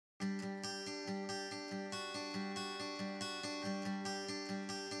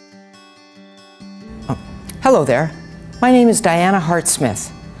Hello there. My name is Diana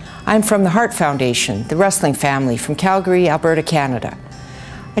Hart-Smith. I'm from the Hart Foundation, the wrestling family from Calgary, Alberta, Canada.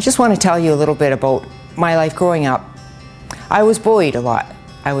 I just want to tell you a little bit about my life growing up. I was bullied a lot.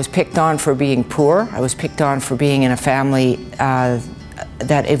 I was picked on for being poor. I was picked on for being in a family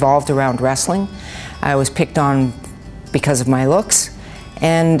that evolved around wrestling. I was picked on because of my looks,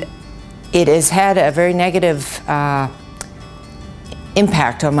 and it has had a very negative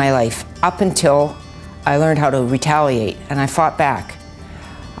impact on my life up until I learned how to retaliate, and I fought back.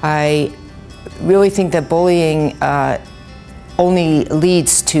 I really think that bullying only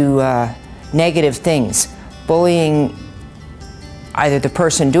leads to negative things. Bullying, either the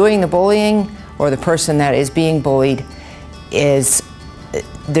person doing the bullying or the person that is being bullied, there's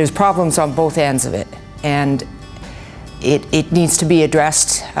problems on both ends of it, and it needs to be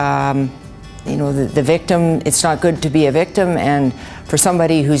addressed. You know, the victim, it's not good to be a victim, and for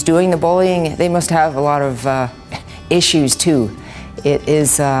somebody who's doing the bullying, they must have a lot of issues too. It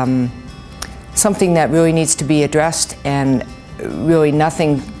is something that really needs to be addressed, and really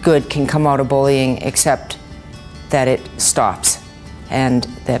nothing good can come out of bullying except that it stops and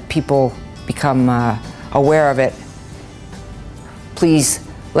that people become aware of it. Please,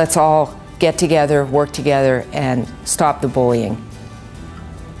 let's all get together, work together, and stop the bullying.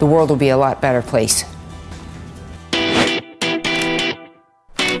 The world will be a lot better place.